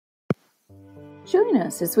Join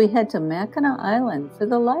us as we head to Mackinac Island for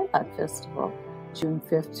the Lilac Festival, June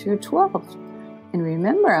 5th through 12th. And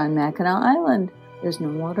remember, on Mackinac Island, there's no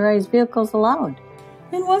motorized vehicles allowed.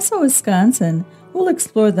 In Wausau, Wisconsin, we'll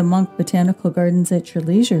explore the Monk Botanical Gardens at your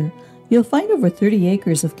leisure. You'll find over 30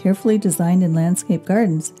 acres of carefully designed and landscaped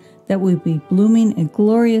gardens that will be blooming in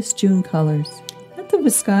glorious June colors. At the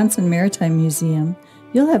Wisconsin Maritime Museum,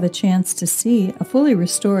 you'll have a chance to see a fully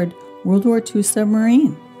restored World War II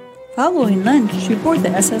submarine. Following lunch, you board the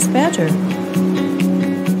SS Badger.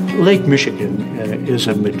 Lake Michigan is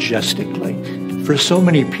a majestic lake. For so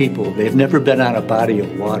many people, they've never been on a body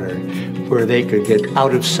of water where they could get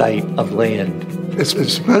out of sight of land. It's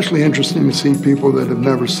especially interesting to see people that have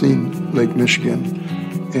never seen Lake Michigan,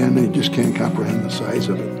 and they just can't comprehend the size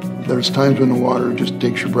of it. There's times when the water just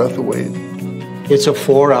takes your breath away. It's a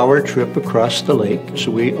 4-hour trip across the lake,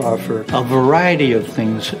 so we offer a variety of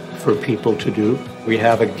things for people to do. We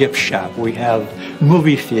have a gift shop, we have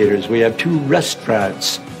movie theaters, we have 2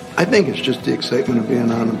 restaurants. I think it's just the excitement of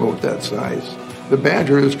being on a boat that size. The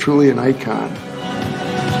Badger is truly an icon.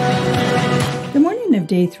 The morning of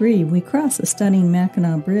day 3, we cross a stunning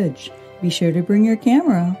Mackinac Bridge. Be sure to bring your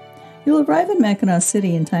camera. You'll arrive in Mackinac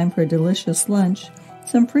City in time for a delicious lunch,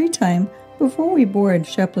 some free time before we board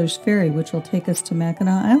Shepler's Ferry, which will take us to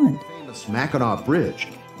Mackinac Island. Famous Mackinac Bridge,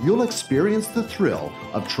 you'll experience the thrill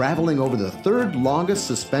of traveling over the 3rd longest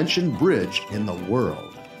suspension bridge in the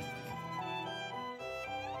world.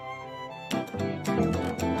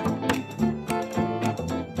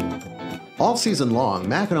 All season long,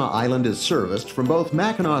 Mackinac Island is serviced from both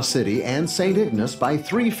Mackinac City and St. Ignace by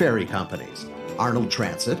 3 ferry companies: Arnold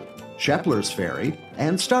Transit, Shepler's Ferry,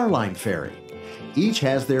 and Starline Ferry. Each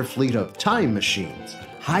has their fleet of time machines,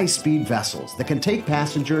 high-speed vessels that can take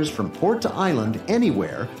passengers from port to island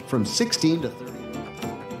anywhere from 16 to 30.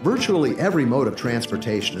 Virtually every mode of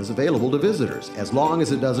transportation is available to visitors as long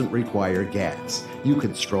as it doesn't require gas. You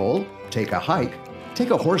can stroll, take a hike, take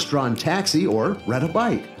a horse-drawn taxi, or rent a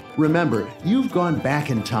bike. Remember, you've gone back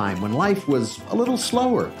in time when life was a little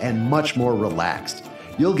slower and much more relaxed.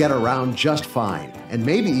 You'll get around just fine, and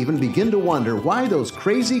maybe even begin to wonder why those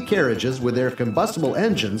crazy carriages with their combustible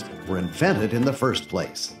engines were invented in the first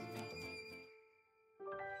place.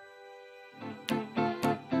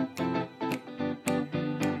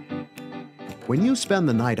 When you spend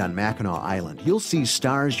the night on Mackinac Island, you'll see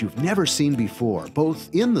stars you've never seen before,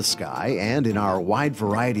 both in the sky and in our wide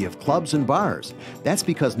variety of clubs and bars. That's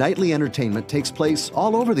because nightly entertainment takes place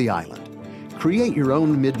all over the island. Create your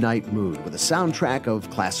own midnight mood with a soundtrack of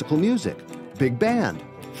classical music, big band,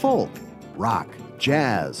 folk, rock,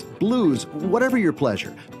 jazz, blues, whatever your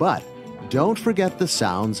pleasure. But don't forget the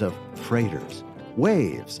sounds of freighters,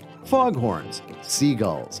 waves, foghorns,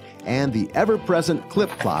 seagulls, and the ever-present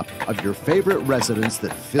clip-clop of your favorite residents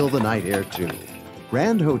that fill the night air too.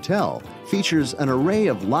 Grand Hotel features an array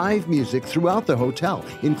of live music throughout the hotel,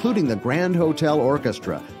 including the Grand Hotel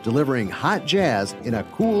Orchestra, delivering hot jazz in a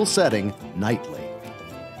cool setting nightly.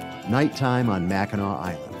 Nighttime on Mackinac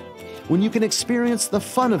Island, when you can experience the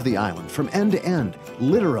fun of the island from end to end,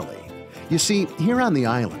 literally. You see, here on the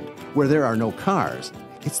island, where there are no cars,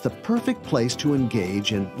 it's the perfect place to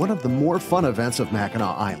engage in one of the more fun events of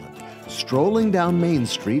Mackinac Island: strolling down Main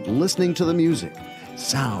Street listening to the music,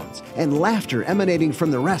 sounds and laughter emanating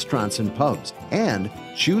from the restaurants and pubs, and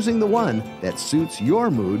choosing the one that suits your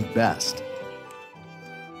mood best.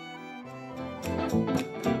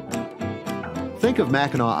 Think of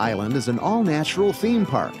Mackinac Island as an all-natural theme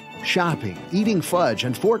park. Shopping, eating fudge,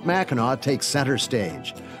 and Fort Mackinac takes center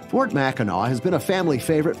stage. Fort Mackinac has been a family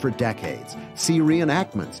favorite for decades. See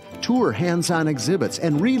reenactments, tour hands-on exhibits,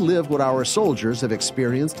 and relive what our soldiers have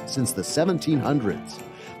experienced since the 1700s.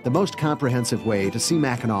 The most comprehensive way to see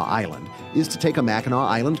Mackinac Island is to take a Mackinac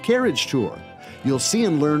Island carriage tour. You'll see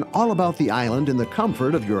and learn all about the island in the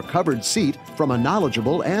comfort of your covered seat from a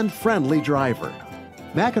knowledgeable and friendly driver.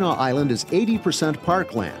 Mackinac Island is 80%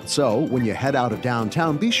 parkland, so when you head out of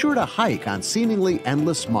downtown, be sure to hike on seemingly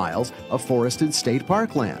endless miles of forested state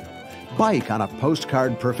parkland. Bike on a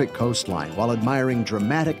postcard-perfect coastline while admiring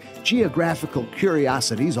dramatic geographical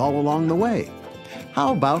curiosities all along the way.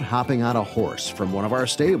 How about hopping on a horse from one of our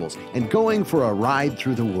stables and going for a ride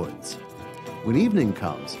through the woods? When evening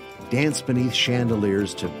comes, dance beneath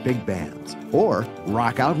chandeliers to big bands, or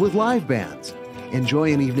rock out with live bands.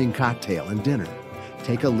 Enjoy an evening cocktail and dinner.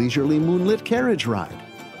 Take a leisurely moonlit carriage ride,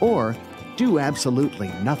 or do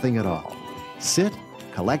absolutely nothing at all. Sit,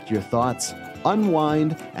 collect your thoughts,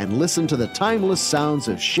 unwind, and listen to the timeless sounds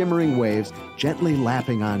of shimmering waves gently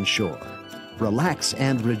lapping on shore. Relax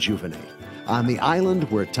and rejuvenate on the island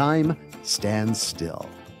where time stands still.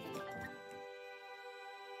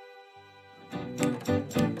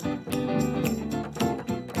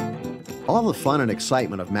 All the fun and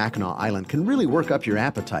excitement of Mackinac Island can really work up your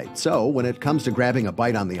appetite. So, when it comes to grabbing a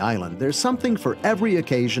bite on the island, there's something for every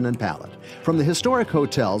occasion and palate. From the historic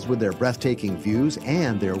hotels with their breathtaking views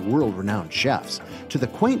and their world-renowned chefs, to the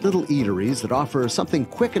quaint little eateries that offer something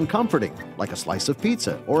quick and comforting, like a slice of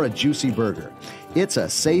pizza or a juicy burger. It's a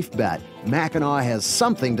safe bet Mackinac has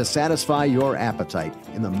something to satisfy your appetite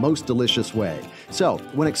in the most delicious way. So,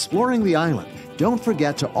 when exploring the island, don't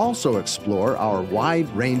forget to also explore our wide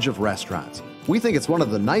range of restaurants. We think it's one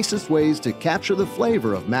of the nicest ways to capture the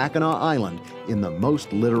flavor of Mackinac Island in the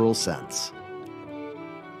most literal sense.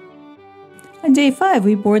 On day 5,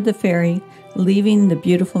 we board the ferry, leaving the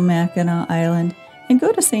beautiful Mackinac Island, and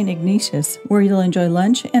go to St. Ignatius, where you'll enjoy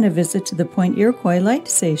lunch and a visit to the Point Iroquois Light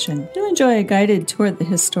Station. You'll enjoy a guided tour of the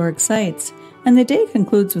historic sites, and the day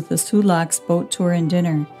concludes with the Lilac boat tour and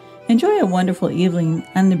dinner. Enjoy a wonderful evening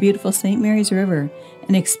on the beautiful St. Mary's River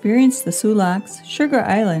and experience the Lilac, Sugar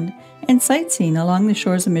Island, and sightseeing along the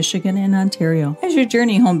shores of Michigan and Ontario. As your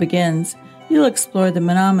journey home begins, you'll explore the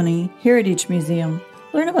Menominee Heritage Museum,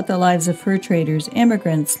 learn about the lives of fur traders,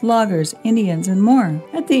 immigrants, loggers, Indians, and more.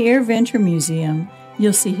 At the Air Venture Museum,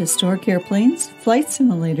 you'll see historic airplanes, flight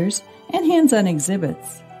simulators, and hands-on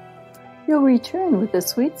exhibits. You'll return with the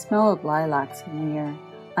sweet smell of lilacs in the air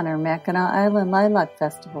on our Mackinac Island Lilac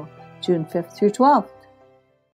Festival, June 5th through 12th.